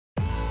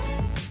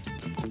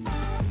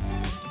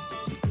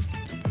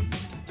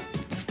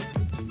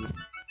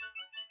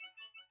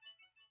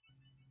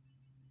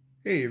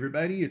Hey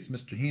everybody, it's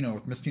Mr. Hino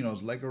with Mr.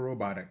 Hino's Lego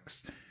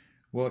Robotics.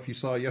 Well, if you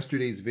saw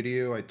yesterday's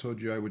video, I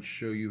told you I would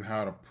show you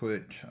how to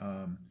put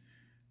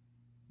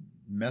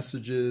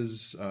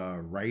messages,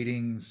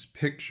 writings,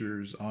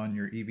 pictures on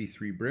your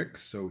EV3 brick.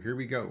 So here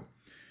we go.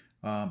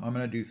 I'm going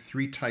to do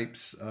three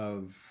types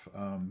of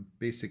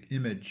basic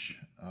image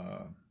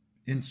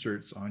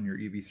inserts on your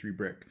EV3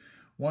 brick.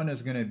 One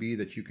is going to be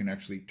that you can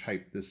actually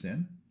type this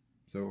in.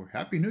 So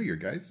Happy New Year,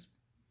 guys.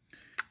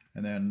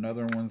 And then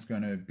another one's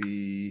going to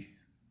be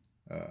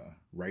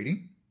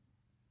writing.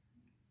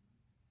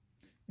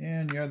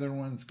 And the other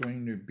one's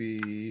going to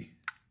be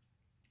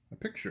a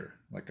picture,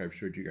 like I've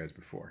showed you guys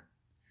before.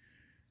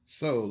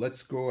 So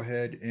let's go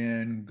ahead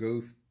and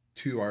go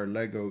to our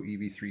Lego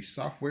EV3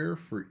 software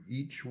for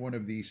each one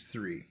of these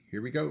three.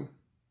 Here we go.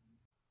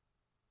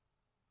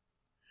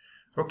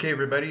 Okay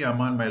everybody,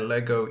 I'm on my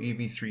Lego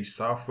EV3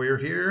 software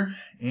here,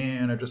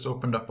 and I just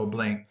opened up a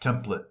blank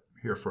template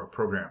here for a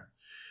program.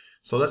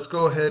 So let's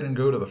go ahead and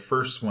go to the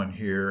first one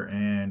here,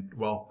 and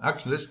well,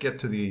 actually let's get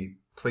to the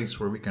place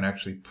where we can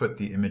actually put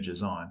the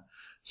images on.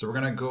 So we're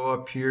going to go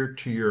up here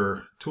to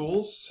your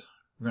tools.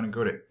 We're going to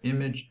go to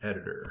image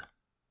editor,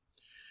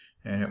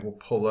 and it will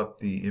pull up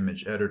the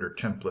image editor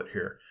template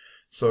here.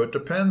 So it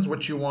depends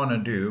what you want to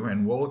do,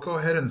 and we'll go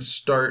ahead and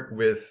start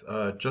with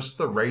just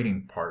the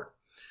writing part.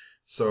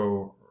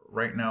 So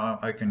right now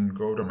I can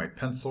go to my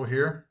pencil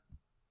here,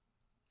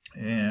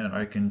 and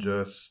I can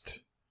just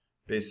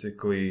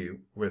basically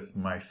with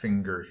my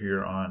finger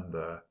here on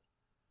the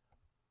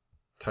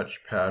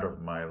touchpad of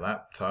my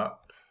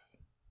laptop,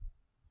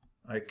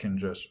 I can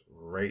just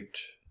write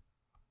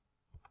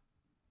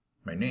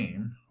my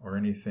name or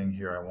anything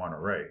here I want to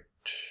write.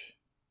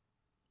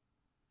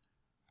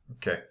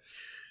 Okay,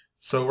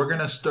 so we're going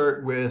to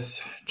start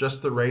with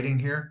just the writing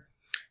here.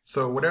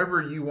 So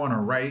whatever you want to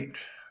write,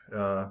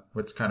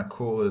 what's kind of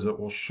cool is it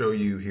will show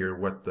you here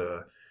what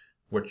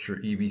your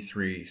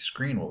EV3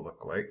 screen will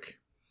look like.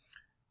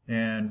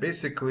 And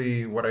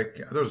basically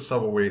there's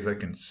several ways I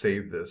can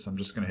save this. I'm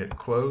just going to hit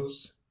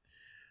close.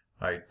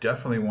 I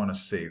definitely want to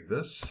save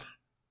this.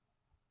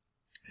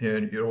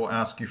 And it will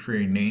ask you for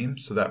your name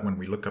so that when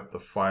we look up the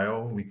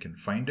file, we can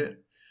find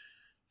it.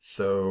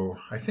 So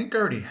I think I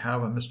already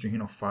have a Mr.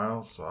 Hino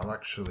file, so I'll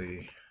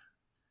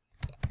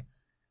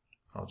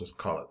just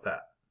call it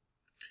that.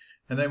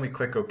 And then we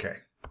click OK.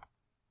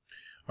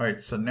 All right,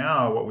 so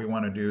now what we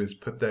want to do is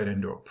put that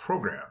into a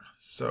program.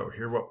 So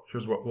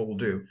here's what we'll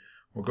do.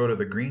 We'll go to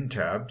the green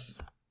tabs,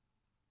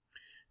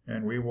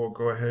 and we will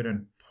go ahead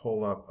and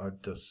pull up a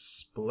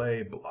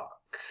display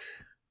block.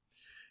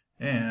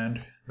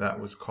 And that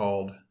was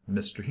called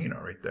Mr.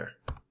 Hino right there.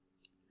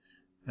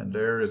 And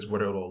there is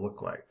what it'll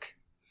look like.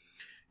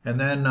 And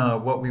then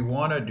what we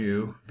want to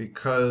do,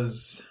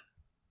 because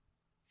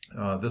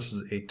this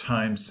is a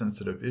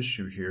time-sensitive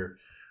issue here,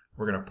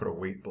 we're going to put a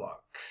wait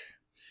block.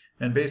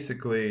 And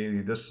basically,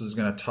 this is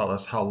going to tell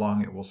us how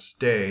long it will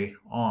stay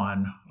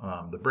on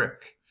the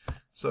brick.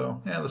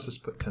 So yeah, let's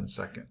just put 10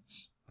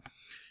 seconds.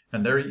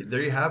 And there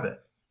you have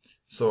it.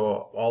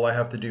 So all I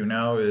have to do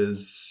now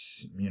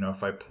is,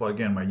 if I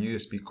plug in my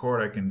USB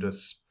cord, I can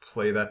just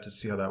play that to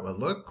see how that would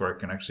look, or I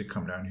can actually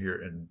come down here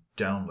and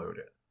download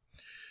it.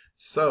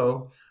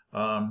 So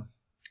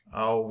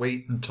I'll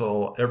wait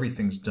until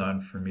everything's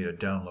done for me to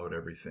download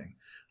everything.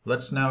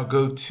 Let's now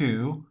go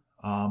to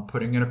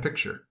putting in a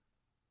picture.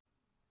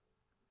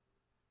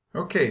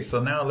 Okay, so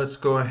now let's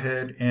go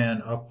ahead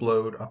and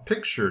upload a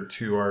picture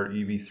to our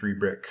EV3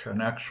 brick,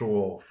 an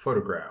actual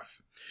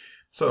photograph.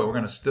 So we're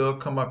going to still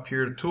come up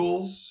here to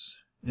Tools,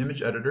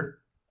 Image Editor.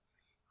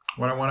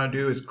 What I want to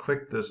do is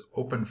click this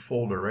Open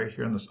Folder right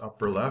here in this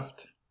upper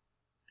left.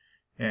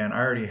 And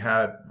I already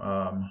had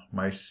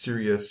my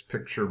Serious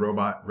Picture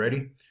Robot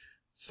ready.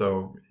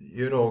 So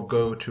it'll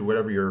go to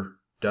whatever your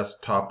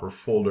desktop or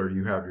folder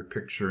you have your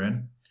picture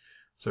in.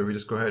 So we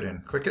just go ahead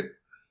and click it.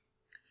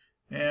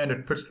 And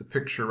it puts the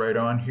picture right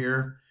on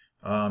here.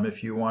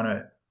 If you want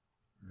to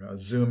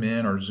zoom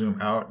in or zoom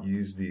out,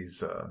 use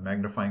these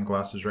magnifying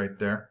glasses right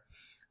there.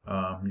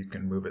 You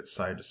can move it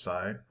side to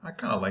side. I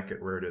kind of like it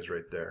where it is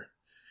right there.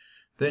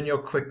 Then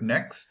you'll click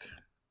Next,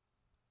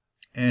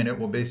 and it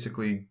will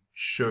basically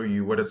show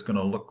you what it's going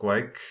to look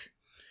like.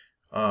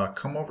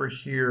 Come over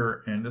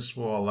here, and this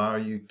will allow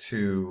you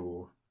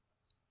to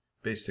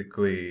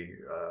basically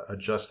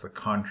adjust the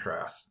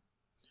contrast.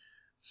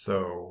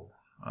 So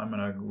I'm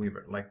going to leave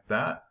it like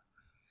that.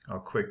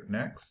 I'll click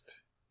Next.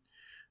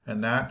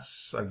 And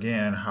that's,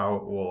 again, how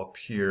it will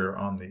appear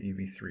on the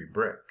EV3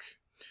 brick.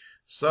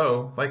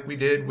 So, like we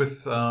did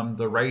with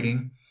the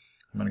writing,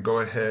 I'm going to go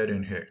ahead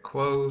and hit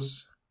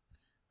Close.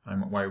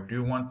 I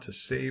do want to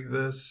save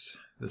this.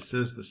 This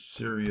is the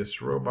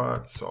Serious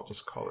Robot, so I'll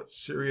just call it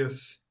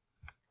Serious.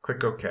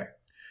 Click OK.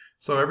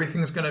 So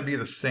everything's going to be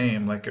the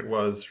same like it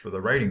was for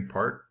the writing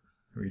part.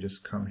 We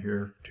just come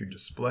here to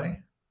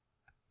Display.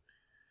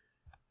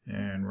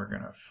 And we're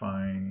going to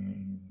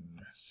find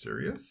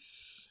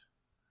Serious,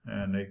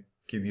 and they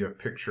give you a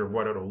picture of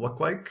what it'll look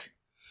like.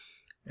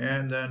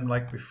 And then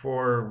like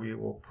before, we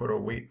will put a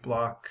wait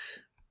block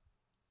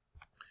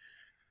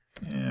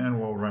And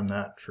we'll run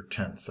that for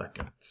 10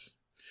 seconds.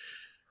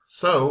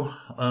 So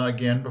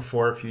again,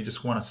 before, if you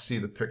just want to see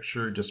the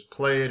picture, just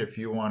play it. If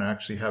you want to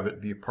actually have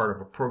it be a part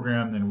of a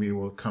program, then we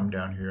will come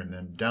down here and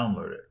then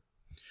download it.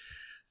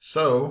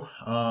 So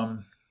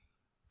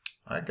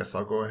I guess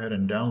I'll go ahead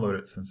and download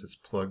it since it's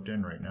plugged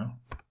in right now.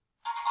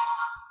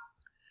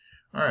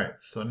 All right,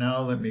 so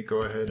now let me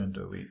go ahead and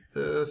delete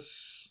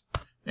this.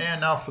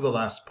 And now for the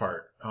last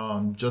part,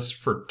 just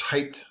for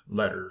typed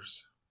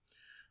letters.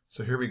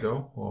 So here we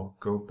go. We'll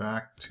go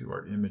back to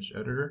our image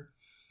editor.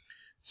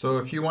 So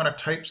if you want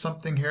to type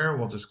something here,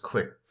 we'll just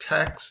click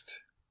text.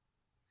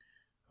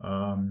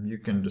 You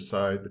can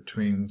decide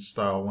between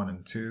style 1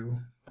 and 2.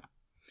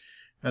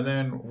 And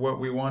then what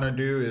we want to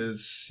do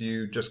is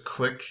you just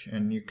click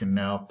and you can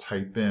now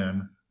type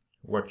in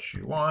what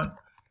you want.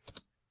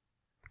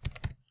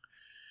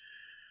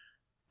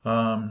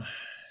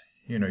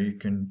 You know, you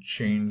can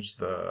change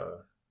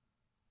the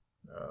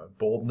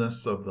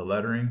boldness of the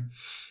lettering,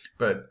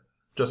 but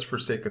just for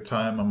sake of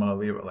time, I'm going to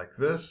leave it like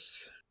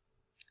this.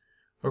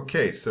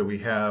 Okay, so we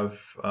have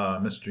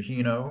Mr.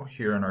 Hino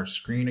here on our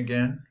screen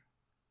again.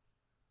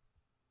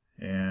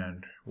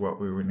 And what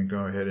we're going to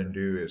go ahead and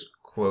do is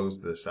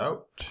close this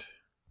out.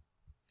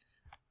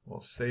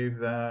 We'll save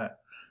that.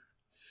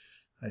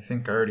 I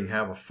think I already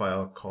have a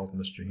file called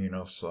Mr.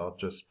 Hino, so I'll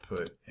just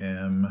put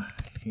M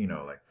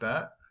Hino like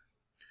that.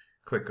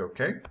 Click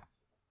OK.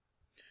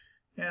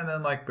 And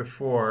then like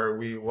before,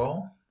 we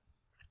will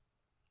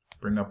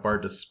bring up our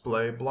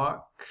display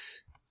block.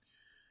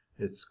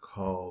 It's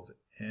called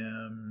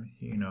M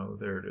Hino.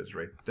 There it is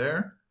right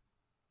there.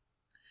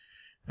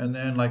 And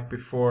then like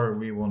before,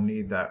 we will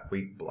need that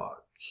weight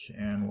block,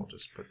 and we'll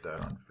just put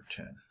that on for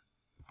 10.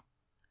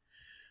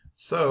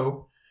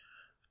 So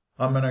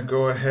I'm going to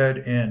go ahead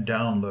and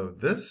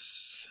download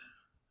this.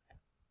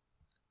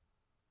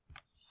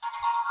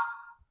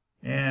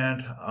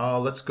 And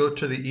let's go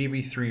to the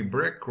EV3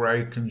 brick where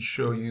I can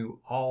show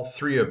you all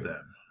 3 of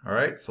them. All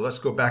right, so let's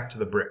go back to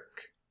the brick.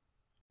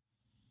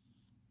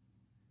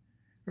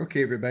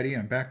 Okay, everybody,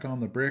 I'm back on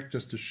the brick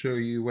just to show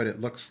you what it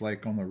looks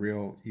like on the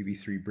real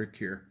EV3 brick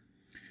here.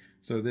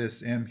 So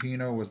this M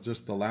Hino was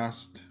just the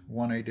last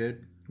one I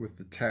did with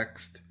the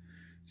text.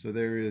 So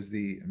there is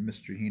the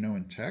Mr. Hino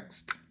in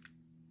text.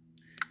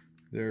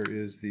 There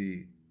is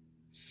the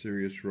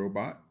Serious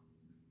Robot.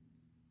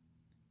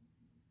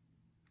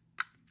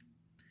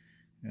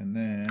 And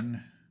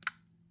then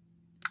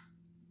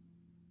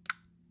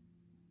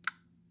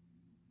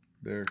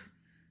there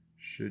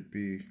should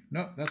be,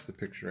 no, that's the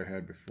picture I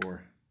had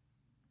before.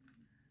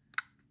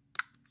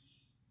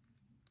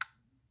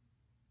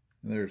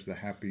 There's the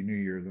Happy New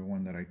Year, the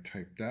one that I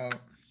typed out.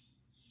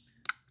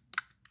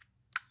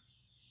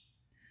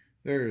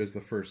 There is the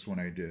first one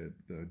I did,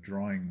 the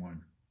drawing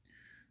one.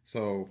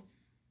 So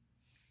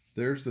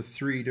there's the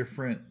 3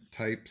 different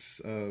types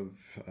of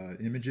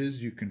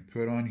images you can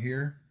put on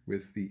here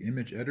with the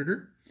image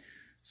editor.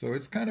 So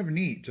it's kind of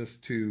neat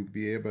just to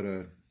be able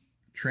to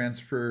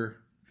transfer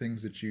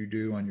things that you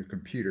do on your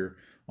computer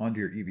onto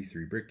your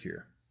EV3 brick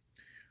here.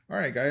 All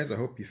right, guys, I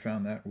hope you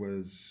found that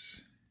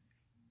was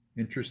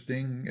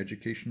interesting,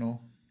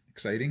 educational,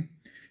 exciting.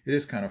 It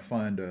is kind of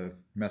fun to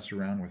mess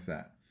around with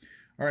that.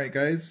 All right,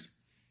 guys,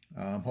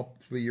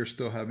 hopefully you're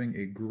still having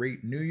a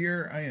great new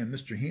year. I am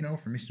Mr.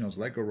 Hino from Mr. Hino's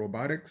Lego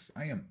Robotics.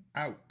 I am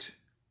out.